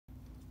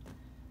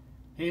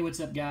Hey, what's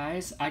up,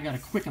 guys? I got a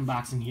quick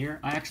unboxing here.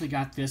 I actually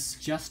got this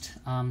just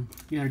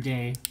the other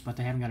day, but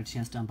I haven't got a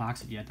chance to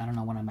unbox it yet. I don't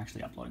know when I'm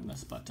actually uploading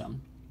this, but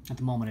at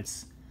the moment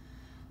it's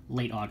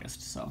late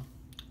August, so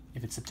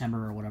if it's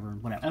September or whatever,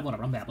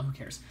 I'm babbling, who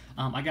cares?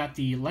 I got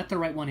the Let the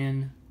Right One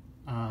In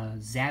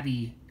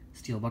Zavvi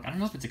Steelbook. I don't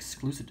know if it's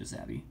exclusive to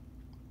Zavvi.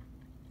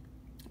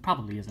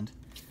 Probably isn't,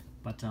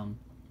 but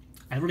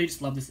I really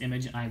just love this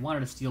image. I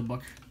wanted a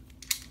Steelbook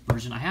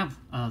version. I have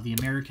the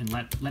American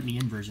Let Me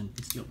In version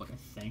in Steelbook,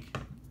 I think.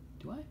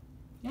 Do I?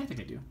 Yeah, I think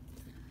I do.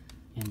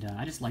 And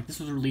I just like, this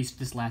was released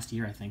this last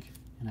year, I think,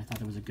 and I thought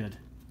it was a good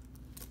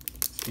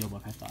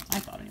Steelbook, I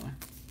thought anyway.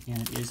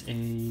 And it is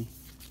a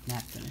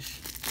matte finish.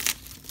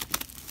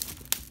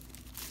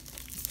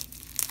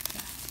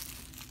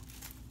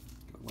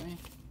 Go away.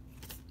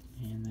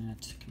 And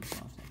that comes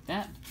off like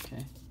that.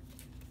 Okay.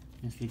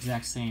 And it's the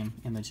exact same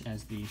image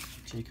as the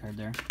J card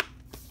there.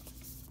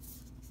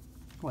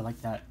 Oh, I like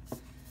that.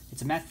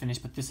 It's a matte finish,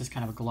 but this is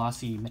kind of a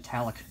glossy,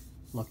 metallic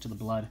look to the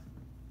blood.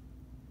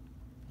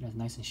 It's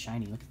nice and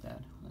shiny. Look at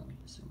that. Let me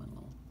zoom in a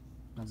little.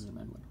 Not zoom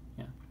in, but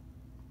yeah.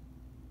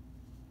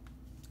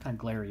 It's kind of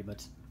glary,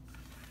 but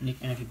and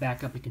if you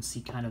back up, you can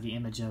see kind of the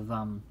image of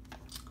Ellie,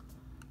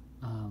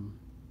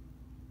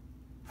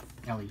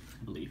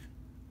 I believe.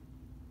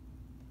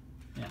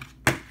 Yeah.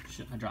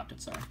 Shit, I dropped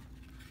it. Sorry.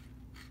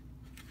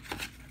 In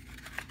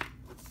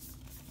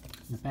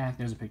the back,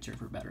 there's a picture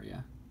for better.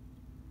 Yeah.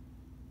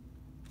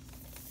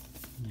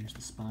 And there's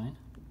the spine.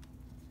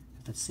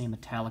 Got that same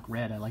metallic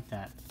red. I like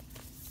that.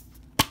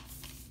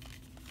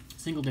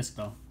 Single disc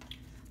though.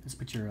 This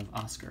picture of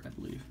Oscar, I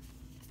believe.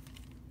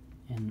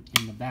 And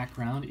in the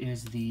background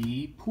is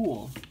the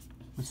pool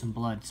with some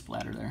blood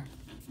splatter there.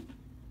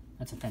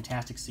 That's a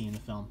fantastic scene in the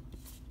film.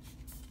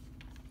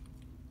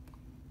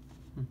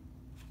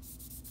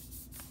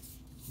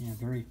 Yeah,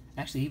 very.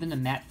 Actually, even the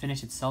matte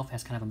finish itself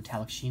has kind of a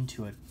metallic sheen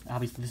to it.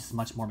 Obviously, this is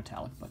much more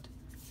metallic, but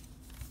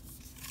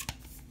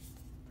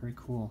very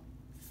cool.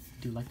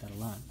 I do like that a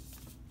lot.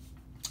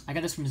 I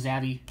got this from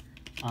Zavvi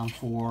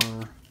for,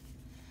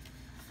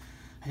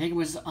 I think it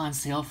was on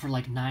sale for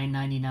like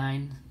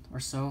 $9.99 or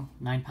so,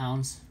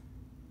 £9.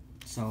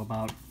 So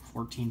about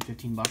 14,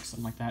 15 bucks,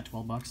 something like that,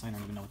 12 bucks. I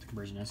don't even know what the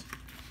conversion is.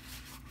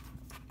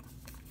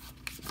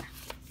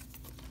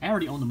 I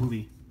already own the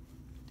movie,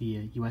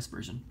 the US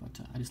version, but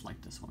I just like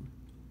this one.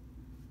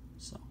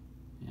 So,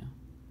 yeah.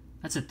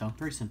 That's it though,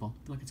 very simple.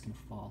 I feel like it's gonna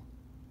fall.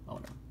 Oh,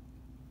 whatever.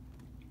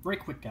 Very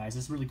quick, guys.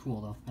 This is really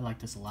cool though. I like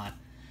this a lot.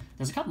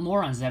 There's a couple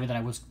more on Zavvi that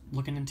I was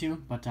looking into,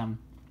 but I'm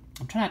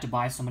trying not to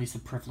buy so many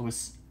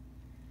superfluous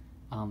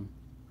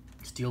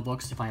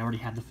Steelbooks if I already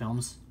have the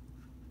films.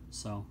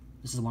 So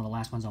this is one of the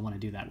last ones I want to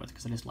do that with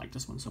because I just like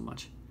this one so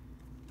much.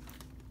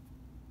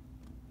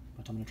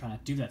 But I'm going to try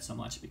not to do that so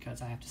much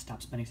because I have to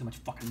stop spending so much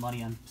fucking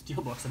money on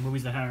Steelbooks and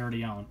movies that I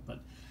already own.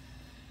 But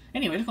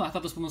anyway, I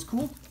thought this one was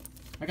cool.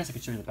 I guess I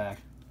could show you the back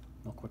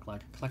real quick,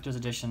 like collector's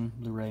edition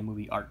Blu-ray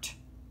movie art.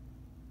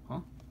 Huh?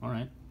 All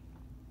right.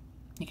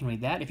 You can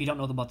read that. If you don't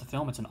know about the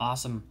film, it's an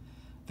awesome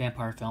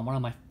vampire film.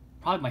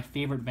 Probably my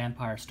favorite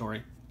vampire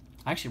story.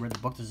 I actually read the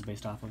book this is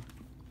based off of.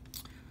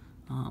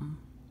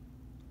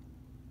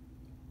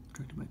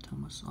 Directed by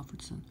Thomas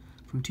Alfredson.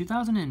 From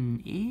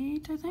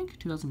 2008, I think?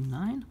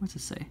 2009? What's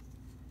it say?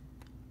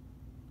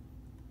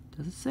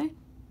 Does it say?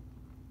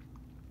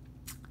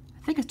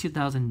 I think it's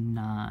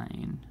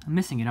 2009. I'm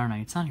missing it, aren't I?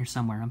 It's on here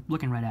somewhere. I'm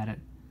looking right at it.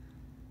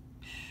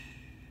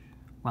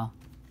 Well,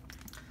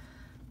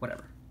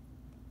 whatever.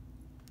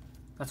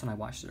 That's when I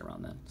watched it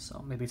around then,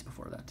 so maybe it's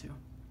before that too.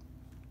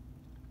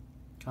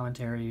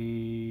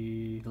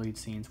 Commentary, deleted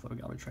scenes, photo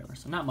gallery trailer.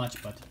 So not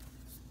much, but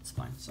it's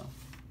fine. So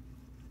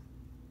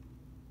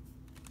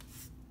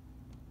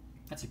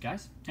that's it,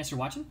 guys. Thanks for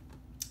watching,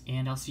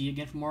 and I'll see you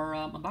again for more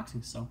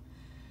unboxings. So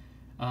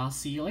I'll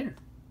see you later.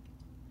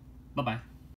 Bye-bye.